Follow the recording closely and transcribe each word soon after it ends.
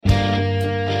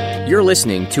You're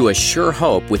listening to A Sure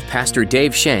Hope with Pastor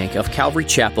Dave Shank of Calvary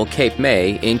Chapel, Cape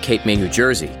May in Cape May, New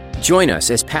Jersey. Join us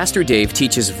as Pastor Dave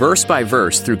teaches verse by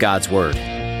verse through God's Word.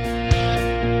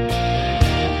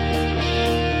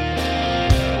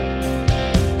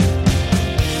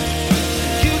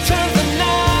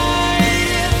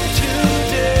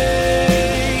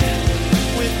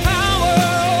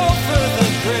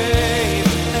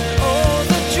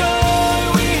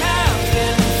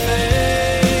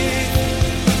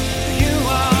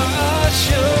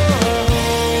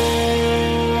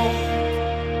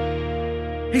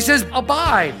 He says,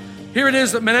 abide. Here it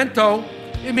is, memento.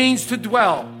 It means to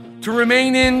dwell, to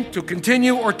remain in, to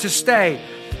continue, or to stay.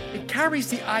 It carries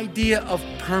the idea of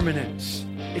permanence.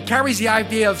 It carries the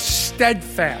idea of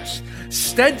steadfast,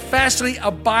 steadfastly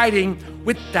abiding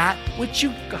with that which you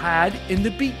had in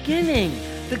the beginning,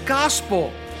 the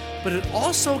gospel. But it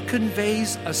also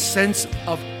conveys a sense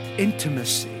of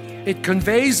intimacy. It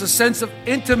conveys a sense of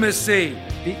intimacy.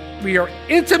 We are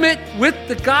intimate with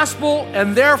the gospel,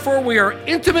 and therefore we are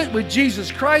intimate with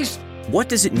Jesus Christ. What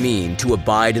does it mean to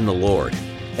abide in the Lord?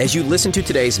 As you listen to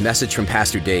today's message from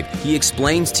Pastor Dave, he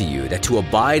explains to you that to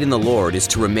abide in the Lord is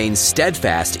to remain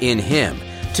steadfast in Him,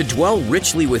 to dwell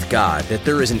richly with God, that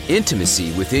there is an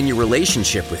intimacy within your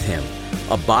relationship with Him.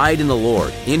 Abide in the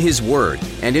Lord, in His Word,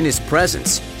 and in His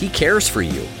presence. He cares for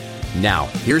you. Now,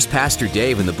 here's Pastor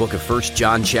Dave in the book of 1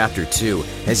 John chapter 2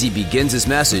 as he begins his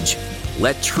message,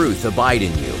 Let Truth Abide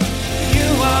in You.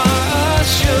 You are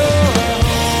sure.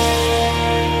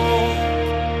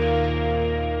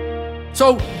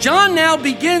 So John now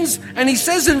begins, and he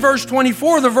says in verse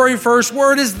 24, the very first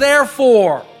word is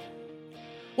therefore.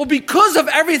 Well, because of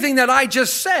everything that I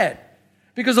just said,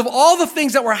 because of all the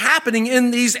things that were happening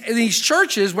in these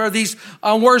churches where these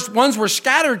ones were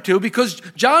scattered to, because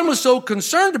John was so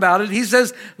concerned about it, he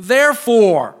says,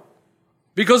 therefore.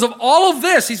 Because of all of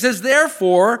this, he says,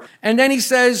 therefore, and then he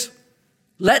says,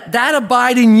 let that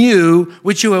abide in you,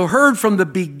 which you have heard from the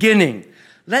beginning.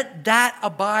 Let that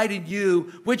abide in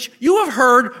you, which you have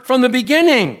heard from the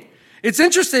beginning. It's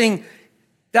interesting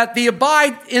that the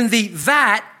abide in the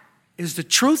that is the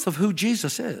truth of who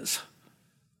Jesus is.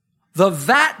 The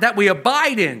that we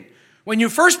abide in. When you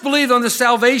first believed on the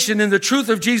salvation and the truth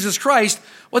of Jesus Christ,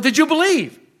 what did you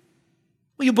believe?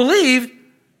 Well, you believed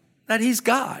that He's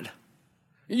God.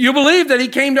 You believe that He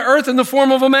came to earth in the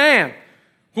form of a man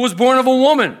who was born of a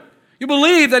woman. You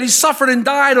believe that He suffered and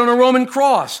died on a Roman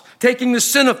cross, taking the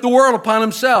sin of the world upon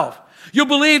Himself. You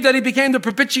believe that He became the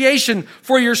propitiation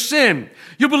for your sin.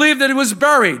 You believe that He was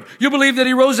buried. You believe that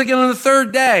He rose again on the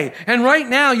third day. And right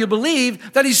now you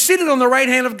believe that He's seated on the right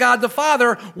hand of God the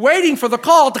Father, waiting for the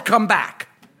call to come back.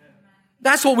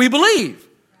 That's what we believe.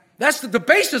 That's the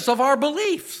basis of our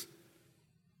beliefs.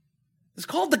 It's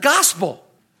called the gospel.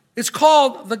 It's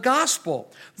called the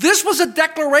gospel. This was a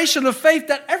declaration of faith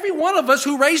that every one of us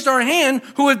who raised our hand,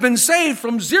 who had been saved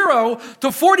from 0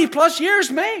 to 40 plus years,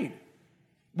 made.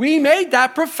 We made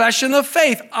that profession of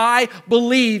faith. I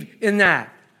believe in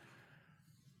that.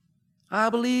 I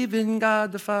believe in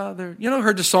God the Father. You know,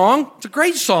 heard the song? It's a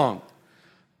great song.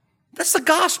 That's the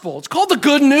gospel. It's called the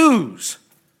good news.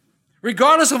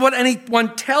 Regardless of what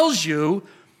anyone tells you,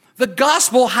 the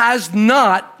gospel has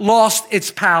not lost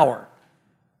its power.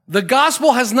 The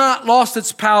gospel has not lost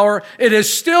its power. It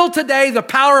is still today the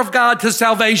power of God to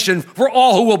salvation for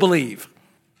all who will believe.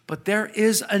 But there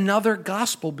is another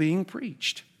gospel being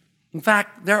preached. In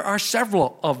fact, there are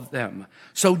several of them.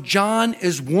 So John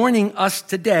is warning us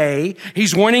today.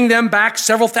 He's warning them back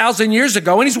several thousand years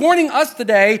ago, and he's warning us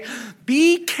today,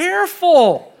 be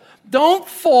careful. Don't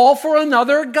fall for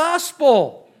another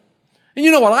gospel. And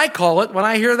you know what I call it when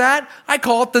I hear that? I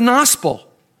call it the nospel.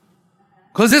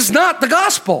 Because it's not the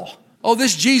gospel. Oh,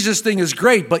 this Jesus thing is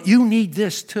great, but you need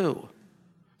this too.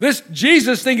 This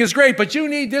Jesus thing is great, but you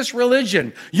need this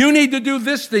religion. You need to do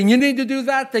this thing. You need to do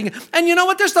that thing. And you know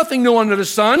what? There's nothing new under the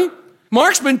sun.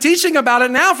 Mark's been teaching about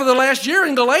it now for the last year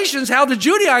in Galatians, how the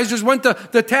Judaizers went to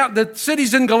the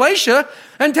cities in Galatia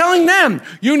and telling them,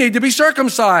 you need to be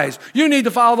circumcised. You need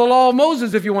to follow the law of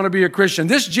Moses if you want to be a Christian.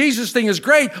 This Jesus thing is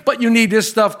great, but you need this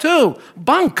stuff too.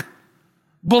 Bunk.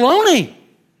 Baloney.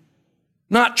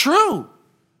 Not true.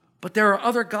 But there are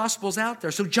other gospels out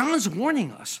there. So John's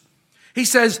warning us. He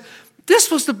says,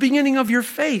 this was the beginning of your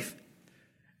faith.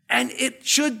 And it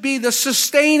should be the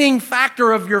sustaining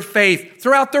factor of your faith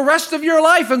throughout the rest of your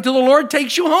life until the Lord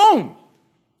takes you home.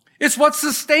 It's what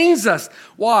sustains us.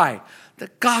 Why? The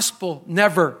gospel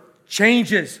never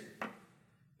changes.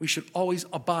 We should always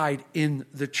abide in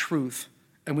the truth,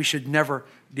 and we should never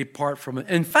depart from it.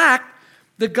 In fact,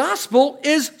 the gospel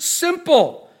is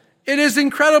simple. It is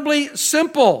incredibly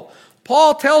simple.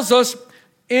 Paul tells us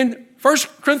in 1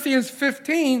 Corinthians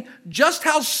 15 just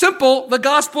how simple the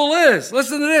gospel is.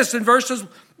 Listen to this in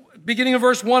beginning of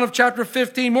verse 1 of chapter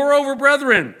 15. Moreover,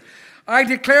 brethren, I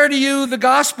declare to you the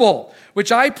gospel,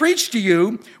 which I preached to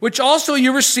you, which also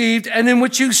you received, and in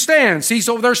which you stand. See,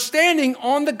 so they're standing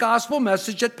on the gospel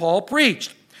message that Paul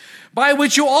preached, by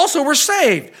which you also were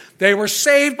saved. They were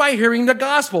saved by hearing the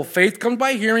gospel. Faith comes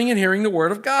by hearing, and hearing the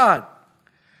word of God.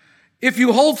 If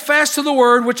you hold fast to the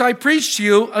word which I preached to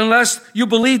you, unless you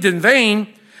believed in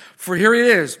vain, for here it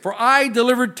is. For I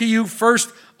delivered to you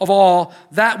first of all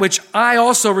that which I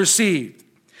also received,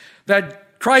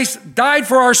 that Christ died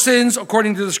for our sins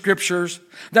according to the scriptures,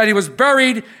 that he was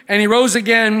buried and he rose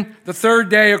again the third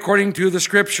day according to the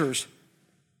scriptures.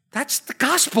 That's the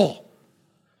gospel.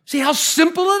 See how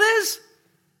simple it is?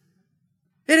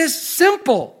 It is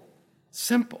simple.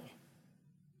 Simple.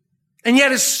 And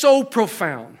yet it's so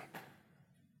profound.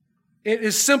 It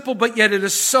is simple, but yet it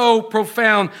is so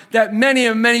profound that many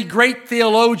and many great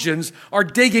theologians are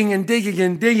digging and digging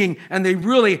and digging, and they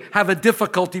really have a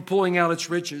difficulty pulling out its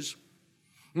riches.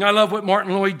 And I love what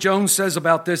Martin Lloyd-Jones says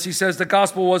about this. He says the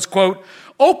gospel was, quote,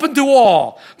 open to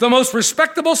all. The most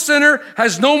respectable sinner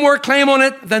has no more claim on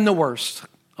it than the worst,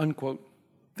 unquote.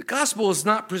 The gospel is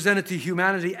not presented to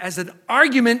humanity as an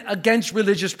argument against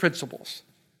religious principles.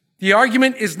 The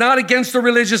argument is not against a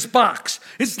religious box.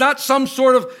 It's not some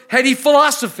sort of heady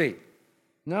philosophy.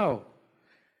 No.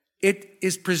 It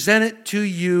is presented to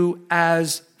you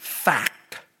as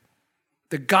fact.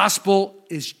 The gospel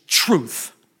is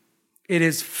truth. It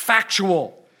is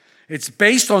factual. It's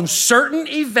based on certain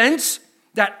events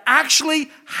that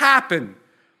actually happen.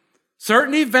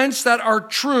 Certain events that are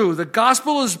true. The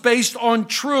gospel is based on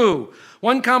true.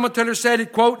 One commentator said,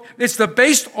 it, quote, it's the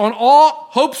based on all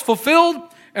hopes fulfilled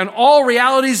and all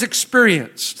realities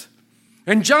experienced.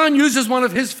 And John uses one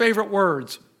of his favorite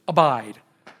words, abide.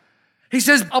 He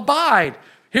says, abide.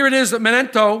 Here it is,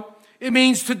 memento. It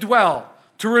means to dwell,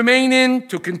 to remain in,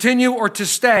 to continue, or to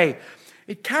stay.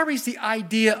 It carries the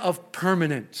idea of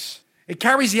permanence. It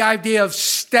carries the idea of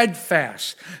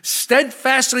steadfast,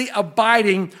 steadfastly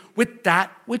abiding with that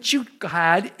which you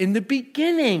had in the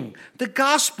beginning, the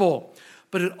gospel.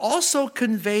 But it also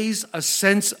conveys a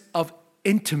sense of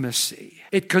intimacy.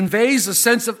 It conveys a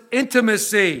sense of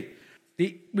intimacy.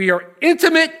 We are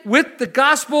intimate with the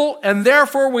gospel, and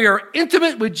therefore we are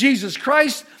intimate with Jesus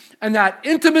Christ, and that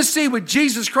intimacy with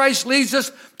Jesus Christ leads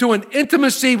us to an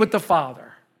intimacy with the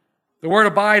Father. The word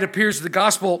abide appears in the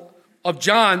Gospel of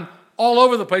John all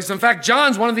over the place. In fact,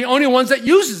 John's one of the only ones that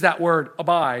uses that word,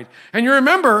 abide. And you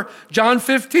remember John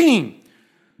 15.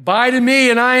 Abide in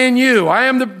me and I in you. I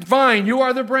am the vine, you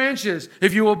are the branches.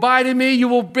 If you abide in me, you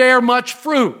will bear much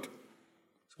fruit.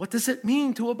 What does it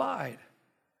mean to abide?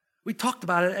 We talked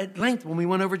about it at length when we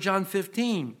went over John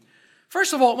 15.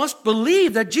 First of all, it must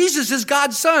believe that Jesus is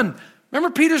God's Son.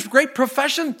 Remember Peter's great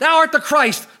profession? Thou art the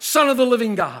Christ, Son of the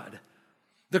living God.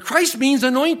 The Christ means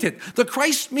anointed. The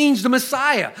Christ means the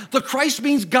Messiah. The Christ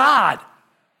means God.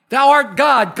 Thou art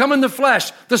God, come in the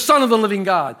flesh, the Son of the living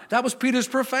God. That was Peter's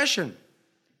profession.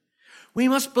 We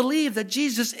must believe that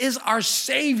Jesus is our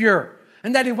Savior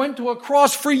and that he went to a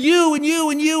cross for you and you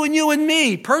and you and you and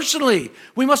me personally.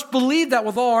 We must believe that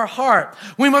with all our heart.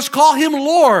 We must call him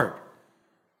Lord.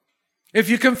 If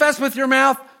you confess with your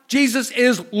mouth, Jesus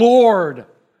is Lord.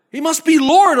 He must be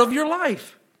Lord of your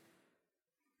life.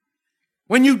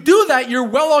 When you do that, you're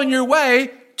well on your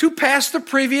way to pass the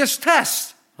previous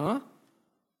test.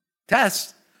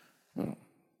 Test?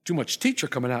 Too much teacher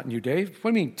coming out in you, Dave.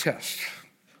 What do you mean test?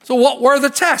 So what were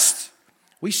the tests?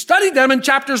 We studied them in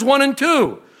chapters 1 and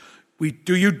 2.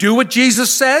 Do you do what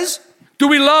Jesus says? Do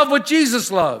we love what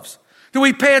Jesus loves? Do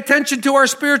we pay attention to our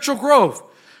spiritual growth?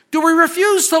 Do we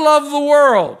refuse to love the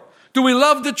world? Do we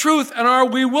love the truth, and are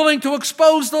we willing to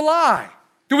expose the lie?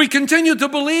 Do we continue to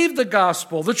believe the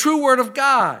gospel, the true word of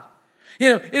God?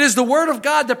 It is the word of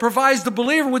God that provides the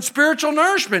believer with spiritual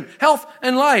nourishment, health,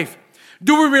 and life.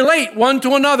 Do we relate one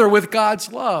to another with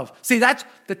God's love? See, that's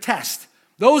the test.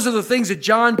 Those are the things that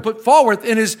John put forward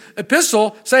in his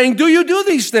epistle, saying, do you do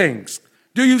these things?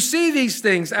 Do you see these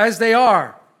things as they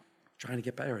are? Trying to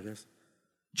get better at this.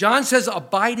 John says,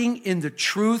 abiding in the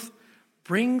truth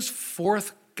brings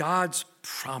forth God's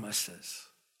promises.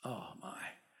 Oh, my.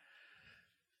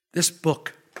 This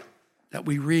book that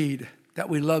we read, that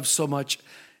we love so much,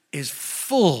 is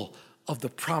full of the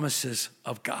promises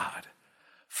of God.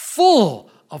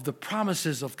 Full of the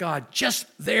promises of God, just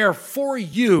there for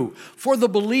you, for the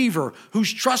believer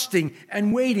who's trusting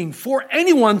and waiting for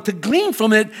anyone to glean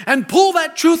from it and pull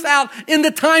that truth out in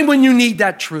the time when you need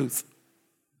that truth.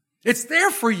 It's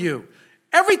there for you.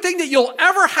 Everything that you'll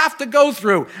ever have to go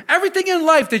through, everything in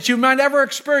life that you might ever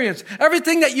experience,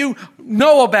 everything that you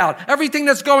know about, everything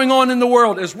that's going on in the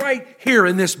world is right here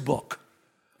in this book.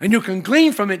 And you can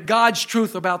glean from it God's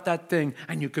truth about that thing,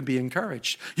 and you can be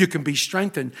encouraged. You can be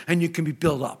strengthened, and you can be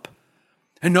built up.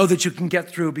 And know that you can get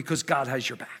through because God has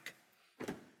your back.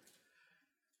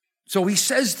 So he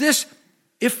says this,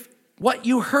 if what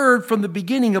you heard from the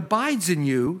beginning abides in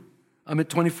you, I'm at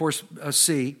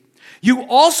 24c, you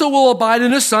also will abide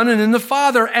in the Son and in the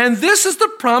Father. And this is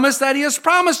the promise that he has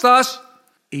promised us,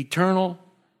 eternal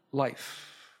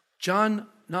life. John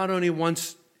not only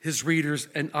wants his readers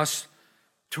and us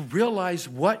to realize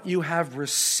what you have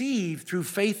received through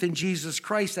faith in Jesus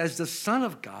Christ as the Son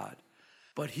of God,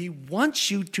 but he wants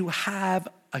you to have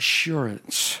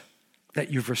assurance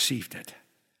that you've received it.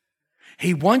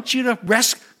 He wants you to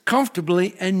rest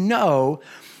comfortably and know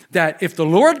that if the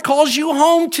Lord calls you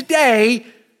home today,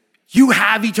 you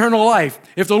have eternal life.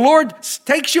 If the Lord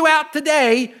takes you out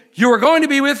today, you are going to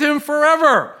be with him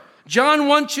forever. John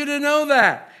wants you to know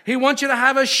that. He wants you to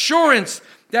have assurance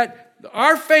that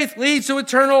our faith leads to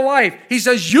eternal life. He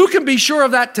says you can be sure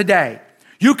of that today.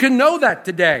 You can know that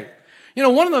today. You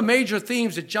know, one of the major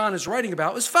themes that John is writing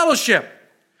about is fellowship.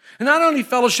 And not only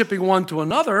fellowshipping one to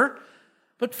another,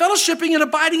 but fellowshipping and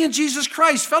abiding in Jesus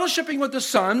Christ, fellowshipping with the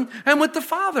Son and with the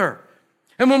Father.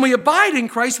 And when we abide in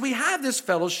Christ, we have this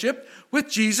fellowship with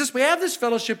Jesus, we have this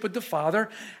fellowship with the Father,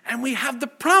 and we have the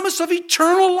promise of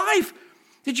eternal life.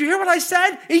 Did you hear what I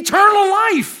said? Eternal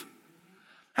life.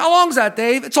 How long is that,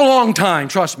 Dave? It's a long time,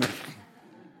 trust me.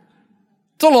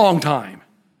 It's a long time.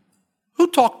 Who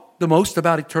talked the most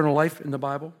about eternal life in the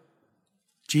Bible?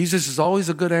 Jesus is always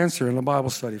a good answer in a Bible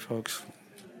study, folks.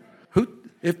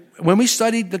 When we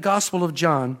studied the Gospel of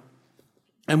John,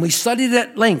 and we studied it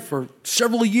at length for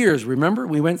several years, remember?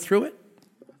 We went through it.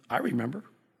 I remember.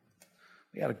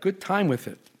 We had a good time with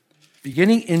it.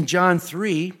 Beginning in John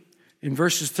 3, in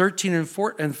verses 13 and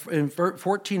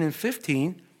 14 and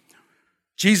 15,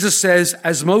 Jesus says,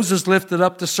 as Moses lifted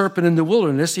up the serpent in the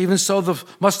wilderness, even so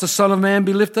must the Son of Man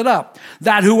be lifted up,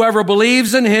 that whoever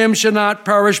believes in him shall not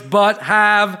perish, but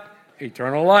have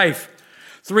eternal life.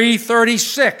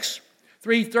 3:36,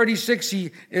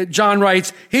 John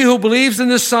writes, he who believes in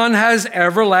the Son has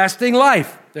everlasting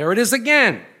life. There it is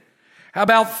again. How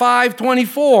about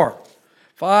 5:24?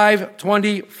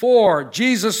 5:24,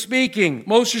 Jesus speaking,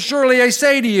 most assuredly I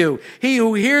say to you, he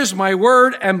who hears my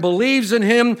word and believes in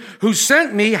him who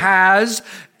sent me has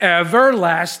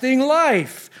everlasting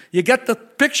life. You get the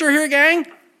picture here, gang?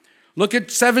 Look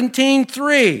at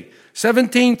 17:3.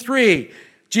 17:3,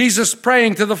 Jesus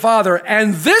praying to the Father,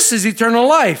 and this is eternal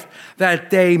life, that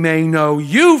they may know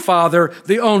you, Father,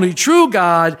 the only true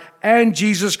God, and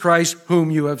Jesus Christ,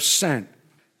 whom you have sent.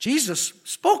 Jesus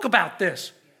spoke about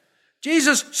this.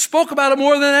 Jesus spoke about it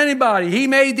more than anybody. He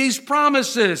made these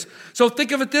promises. So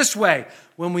think of it this way.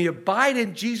 When we abide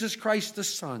in Jesus Christ the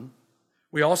Son,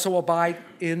 we also abide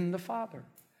in the Father.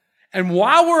 And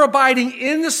while we're abiding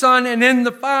in the Son and in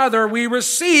the Father, we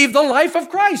receive the life of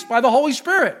Christ by the Holy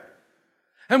Spirit.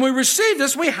 And we receive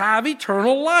this, we have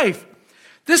eternal life.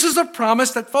 This is a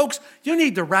promise that, folks, you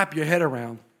need to wrap your head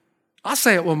around. I'll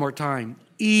say it one more time.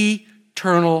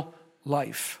 Eternal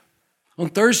life. On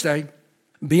Thursday,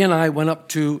 B and I went up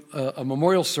to a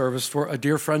memorial service for a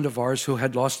dear friend of ours who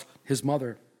had lost his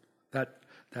mother that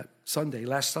Sunday,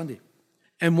 last Sunday.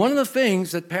 And one of the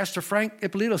things that Pastor Frank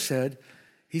Ippolito said,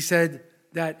 he said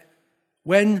that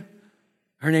when,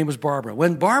 her name was Barbara,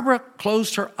 when Barbara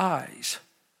closed her eyes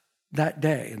that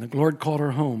day and the Lord called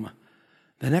her home,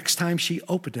 the next time she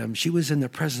opened them, she was in the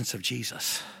presence of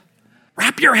Jesus.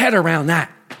 Wrap your head around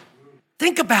that.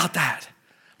 Think about that.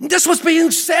 That's what's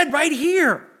being said right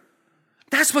here.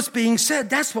 That's what's being said.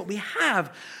 That's what we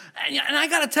have. And I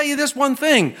got to tell you this one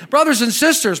thing. Brothers and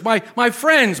sisters, my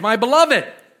friends, my beloved.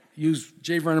 Use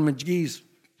J. Vernon McGee's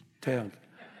tale.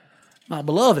 My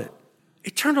beloved.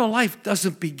 Eternal life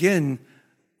doesn't begin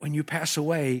when you pass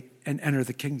away and enter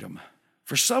the kingdom.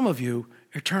 For some of you,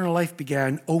 eternal life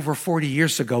began over 40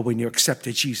 years ago when you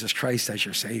accepted Jesus Christ as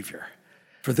your Savior.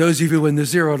 For those of you in the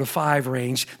 0 to 5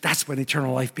 range, that's when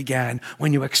eternal life began,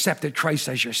 when you accepted Christ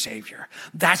as your Savior.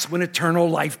 That's when eternal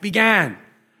life began.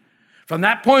 From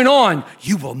that point on,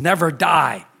 you will never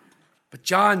die. But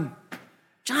John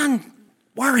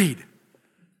worried.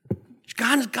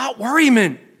 God's got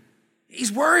worryment.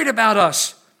 He's worried about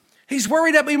us. He's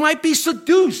worried that we might be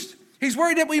seduced. He's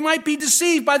worried that we might be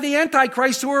deceived by the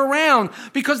Antichrist who are around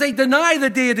because they deny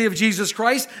the deity of Jesus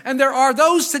Christ. And there are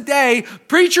those today,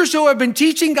 preachers who have been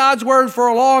teaching God's word for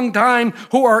a long time,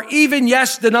 who are even,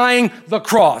 yes, denying the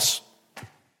cross.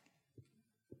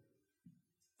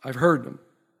 I've heard them.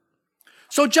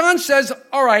 So John says,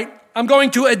 all right, I'm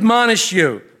going to admonish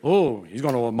you. Oh, he's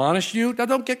going to admonish you? Now,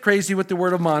 don't get crazy with the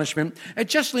word admonishment. It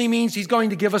just means he's going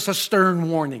to give us a stern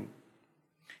warning.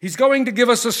 He's going to give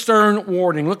us a stern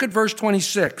warning. Look at verse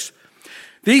 26.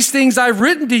 These things I've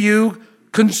written to you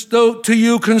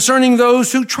concerning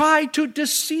those who try to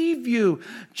deceive you.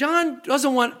 John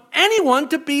doesn't want anyone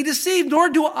to be deceived, nor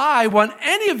do I want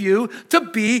any of you to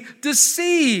be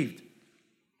deceived.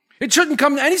 It shouldn't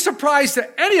come to any surprise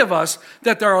to any of us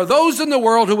that there are those in the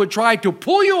world who would try to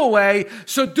pull you away,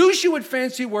 seduce you with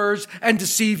fancy words, and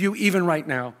deceive you even right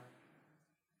now.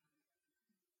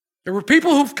 There were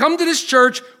people who've come to this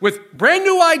church with brand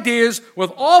new ideas,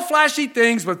 with all flashy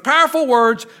things, with powerful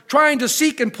words, trying to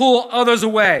seek and pull others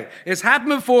away. It's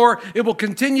happened before. It will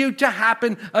continue to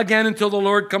happen again until the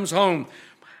Lord comes home.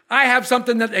 I have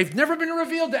something that they've never been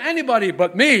revealed to anybody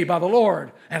but me by the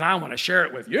Lord, and I want to share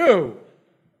it with you.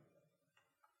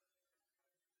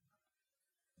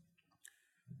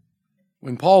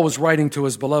 When Paul was writing to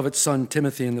his beloved son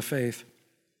Timothy in the faith,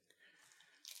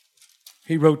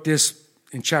 he wrote this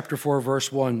in chapter 4,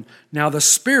 verse 1. Now the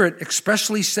Spirit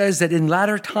expressly says that in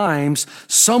latter times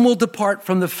some will depart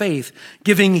from the faith,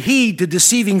 giving heed to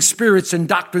deceiving spirits and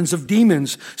doctrines of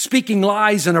demons, speaking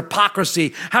lies and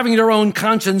hypocrisy, having their own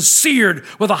conscience seared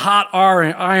with a hot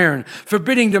iron,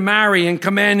 forbidding to marry and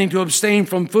commanding to abstain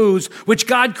from foods which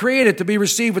God created to be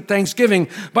received with thanksgiving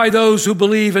by those who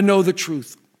believe and know the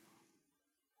truth.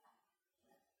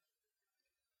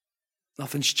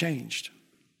 Nothing's changed.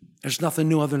 There's nothing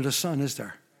new other than the Son, is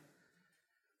there?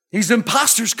 These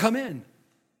imposters come in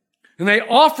and they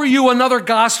offer you another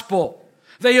gospel.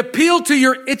 They appeal to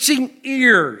your itching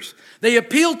ears. They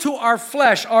appeal to our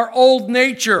flesh, our old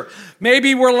nature.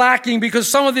 Maybe we're lacking because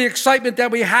some of the excitement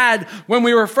that we had when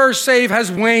we were first saved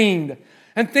has waned.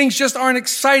 And things just aren't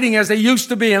exciting as they used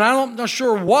to be. And I'm not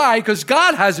sure why, because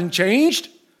God hasn't changed.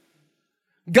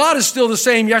 God is still the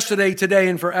same yesterday, today,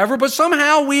 and forever, but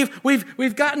somehow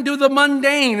we've gotten to the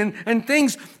mundane and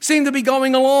things seem to be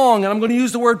going along, and I'm going to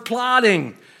use the word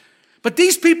plodding. But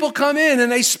these people come in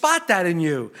and they spot that in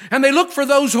you, and they look for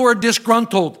those who are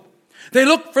disgruntled. They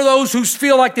look for those who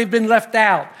feel like they've been left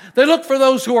out. They look for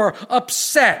those who are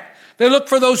upset. They look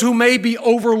for those who may be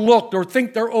overlooked or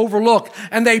think they're overlooked,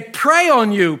 and they prey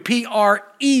on you,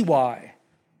 P-R-E-Y.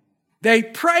 They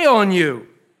prey on you.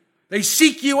 They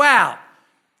seek you out.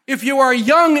 If you are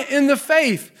young in the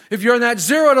faith, if you're in that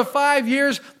 0 to 5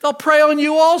 years, they'll prey on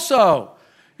you also.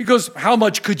 Because how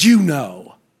much could you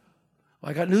know?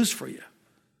 Well, I got news for you.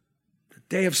 The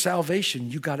day of salvation,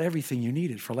 you got everything you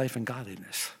needed for life and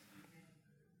godliness.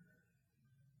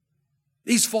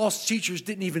 These false teachers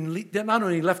they not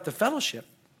only left the fellowship,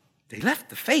 they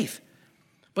left the faith.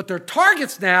 But their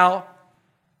targets now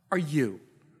are you.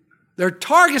 Their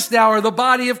targets now are the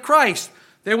body of Christ.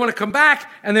 They want to come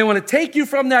back and they want to take you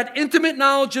from that intimate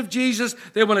knowledge of Jesus.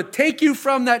 They want to take you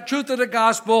from that truth of the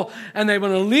gospel and they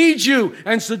want to lead you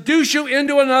and seduce you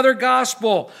into another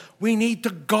gospel. We need to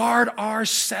guard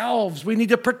ourselves. We need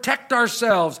to protect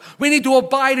ourselves. We need to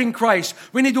abide in Christ.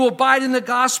 We need to abide in the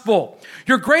gospel.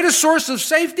 Your greatest source of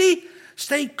safety,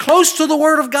 stay close to the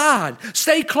Word of God.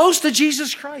 Stay close to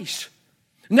Jesus Christ.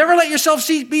 Never let yourself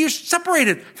be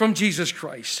separated from Jesus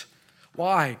Christ.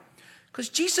 Why? Because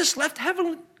Jesus left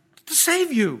heaven to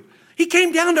save you. He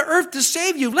came down to earth to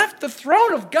save you, left the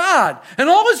throne of God and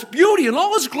all his beauty and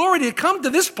all his glory to come to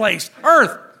this place,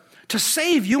 earth, to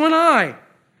save you and I.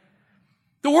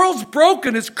 The world's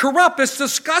broken, it's corrupt, it's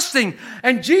disgusting,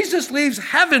 and Jesus leaves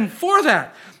heaven for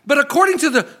that. But according to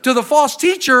the false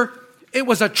teacher, it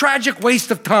was a tragic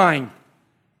waste of time.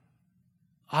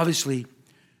 Obviously,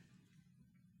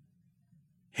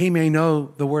 he may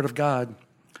know the Word of God,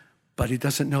 but he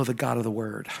doesn't know the God of the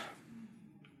Word.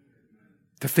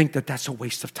 To think that that's a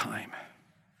waste of time.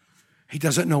 He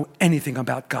doesn't know anything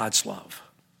about God's love.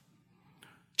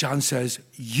 John says,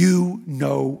 you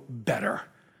know better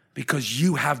because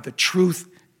you have the truth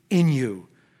in you.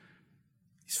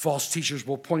 These false teachers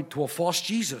will point to a false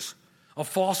Jesus, a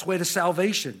false way to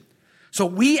salvation. So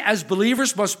we as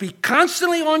believers must be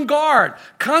constantly on guard,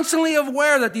 constantly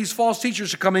aware that these false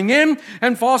teachers are coming in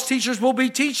and false teachers will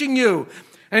be teaching you.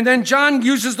 And then John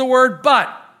uses the word but.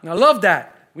 And I love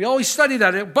that. We always study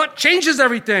that. But changes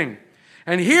everything.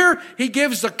 And here he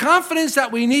gives the confidence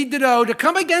that we need to know to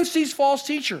come against these false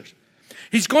teachers.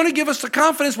 He's going to give us the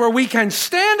confidence where we can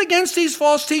stand against these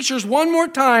false teachers one more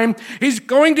time. He's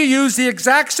going to use the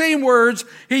exact same words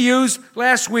he used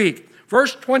last week.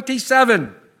 Verse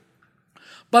 27.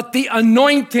 But the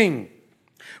anointing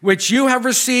which you have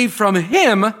received from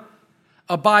him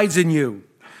abides in you.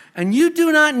 And you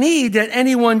do not need that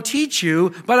anyone teach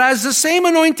you, but as the same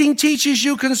anointing teaches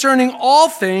you concerning all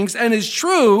things and is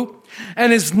true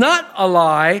and is not a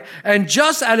lie, and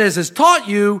just as is taught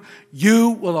you, you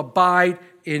will abide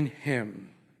in him.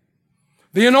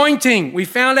 The anointing we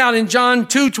found out in John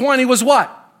 2:20 was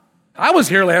what? I was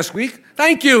here last week.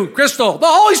 Thank you, Crystal. The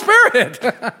Holy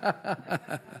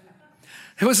Spirit.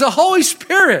 It was the Holy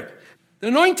Spirit. The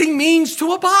anointing means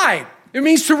to abide. It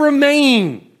means to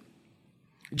remain.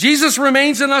 Jesus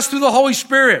remains in us through the Holy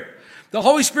Spirit. The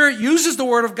Holy Spirit uses the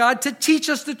Word of God to teach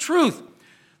us the truth.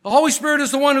 The Holy Spirit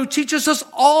is the one who teaches us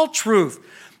all truth.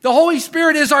 The Holy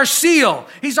Spirit is our seal.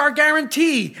 He's our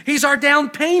guarantee. He's our down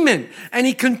payment. And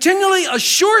he continually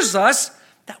assures us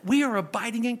that we are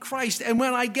abiding in Christ. And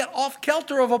when I get off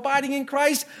kilter of abiding in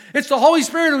Christ, it's the Holy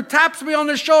Spirit who taps me on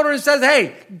the shoulder and says,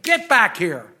 hey, get back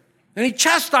here. And he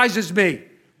chastises me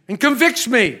and convicts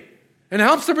me and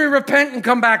helps me repent and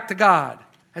come back to God.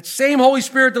 That same Holy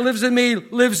Spirit that lives in me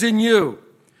lives in you.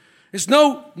 It's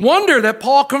no wonder that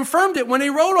Paul confirmed it when he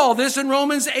wrote all this in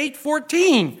Romans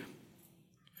 8:14.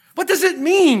 What does it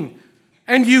mean?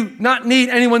 And you not need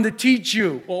anyone to teach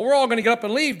you. Well, we're all going to get up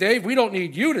and leave, Dave. We don't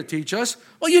need you to teach us.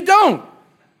 Well, you don't.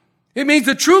 It means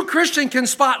the true Christian can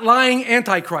spot lying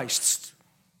antichrists.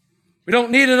 We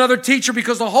don't need another teacher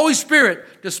because the Holy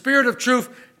Spirit, the Spirit of truth,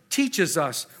 teaches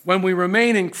us when we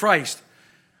remain in Christ,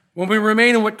 when we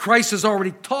remain in what Christ has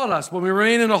already taught us, when we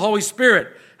remain in the Holy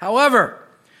Spirit. However,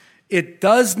 it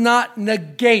does not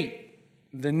negate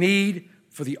the need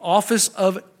for the office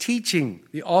of teaching,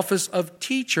 the office of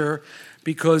teacher,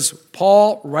 because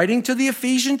Paul, writing to the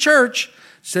Ephesian church,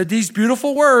 said these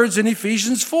beautiful words in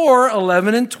Ephesians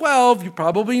 4:11 and 12. You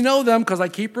probably know them because I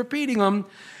keep repeating them.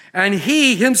 And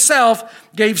he himself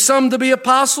gave some to be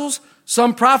apostles,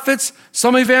 some prophets,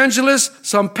 some evangelists,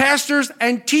 some pastors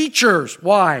and teachers.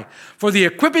 Why? For the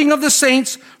equipping of the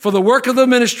saints, for the work of the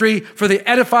ministry, for the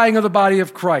edifying of the body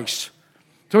of Christ.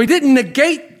 So he didn't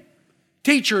negate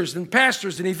teachers and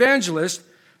pastors and evangelists,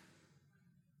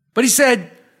 but he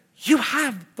said, you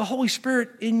have the Holy Spirit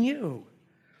in you.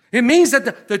 It means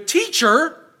that the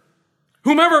teacher,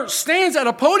 whomever stands at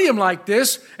a podium like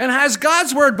this and has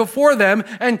God's word before them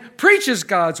and preaches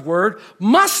God's word,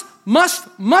 must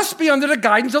be under the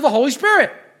guidance of the Holy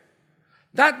Spirit.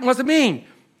 That's what it means.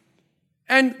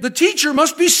 And the teacher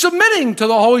must be submitting to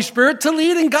the Holy Spirit to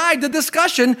lead and guide the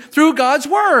discussion through God's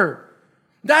word.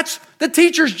 That's the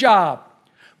teacher's job.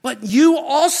 But you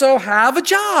also have a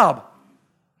job.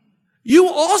 You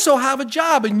also have a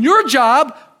job, and your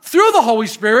job through the Holy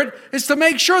Spirit is to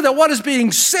make sure that what is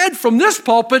being said from this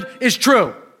pulpit is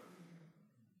true.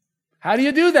 How do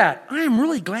you do that? I am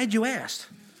really glad you asked.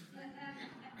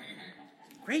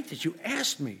 Great that you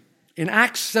asked me. In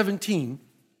Acts 17,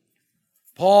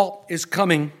 Paul is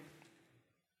coming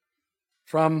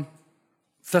from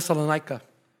Thessalonica,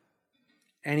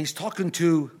 and he's talking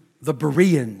to the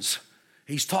Bereans.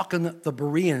 He's talking to the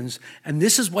Bereans, and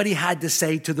this is what he had to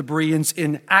say to the Bereans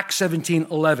in Acts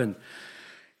 17:11.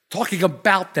 Talking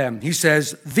about them, he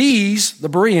says, these, the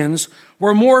Bereans,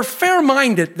 were more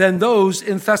fair-minded than those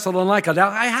in Thessalonica. Now,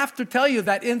 I have to tell you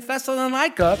that in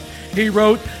Thessalonica, he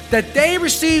wrote that they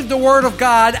received the word of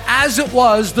God as it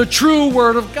was, the true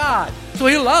word of God. So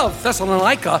he loved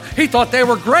Thessalonica. He thought they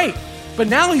were great. But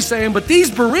now he's saying, but these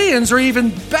Bereans are even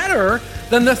better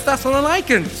than the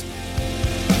Thessalonians.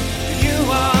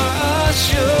 You are a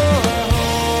sure.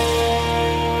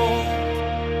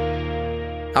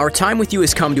 Our time with you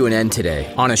has come to an end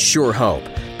today on A Sure Hope.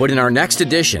 But in our next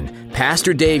edition,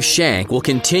 Pastor Dave Shank will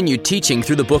continue teaching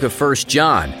through the book of 1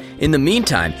 John. In the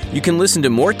meantime, you can listen to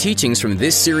more teachings from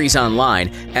this series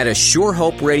online at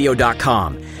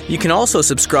ASureHopeRadio.com. You can also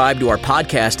subscribe to our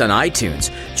podcast on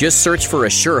iTunes. Just search for A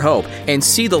Sure Hope and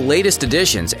see the latest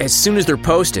editions as soon as they're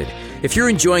posted. If you're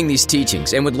enjoying these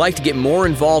teachings and would like to get more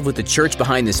involved with the church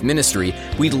behind this ministry,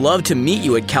 we'd love to meet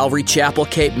you at Calvary Chapel,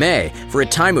 Cape May for a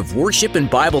time of worship and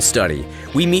Bible study.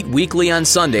 We meet weekly on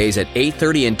Sundays at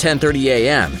 8:30 and 10:30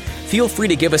 a.m. Feel free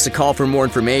to give us a call for more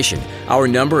information. Our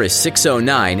number is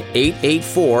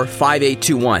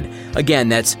 609-884-5821. Again,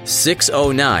 that's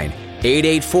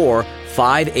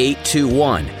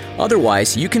 609-884-5821.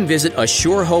 Otherwise, you can visit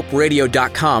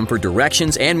ASureHopeRadio.com for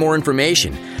directions and more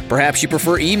information. Perhaps you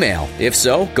prefer email. If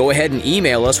so, go ahead and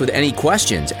email us with any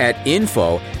questions at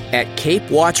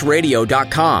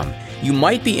info@capewatchradio.com. You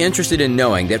might be interested in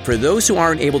knowing that for those who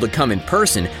aren't able to come in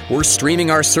person, we're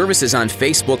streaming our services on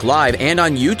Facebook Live and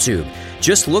on YouTube.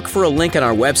 Just look for a link on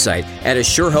our website at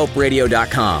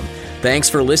ASureHopeRadio.com. Thanks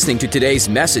for listening to today's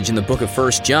message in the book of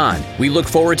 1 John. We look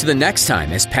forward to the next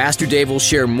time as Pastor Dave will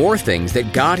share more things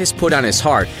that God has put on his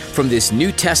heart from this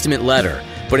New Testament letter.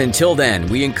 But until then,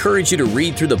 we encourage you to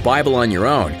read through the Bible on your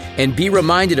own and be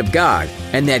reminded of God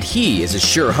and that He is a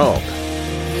sure hope.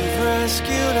 You've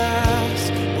rescued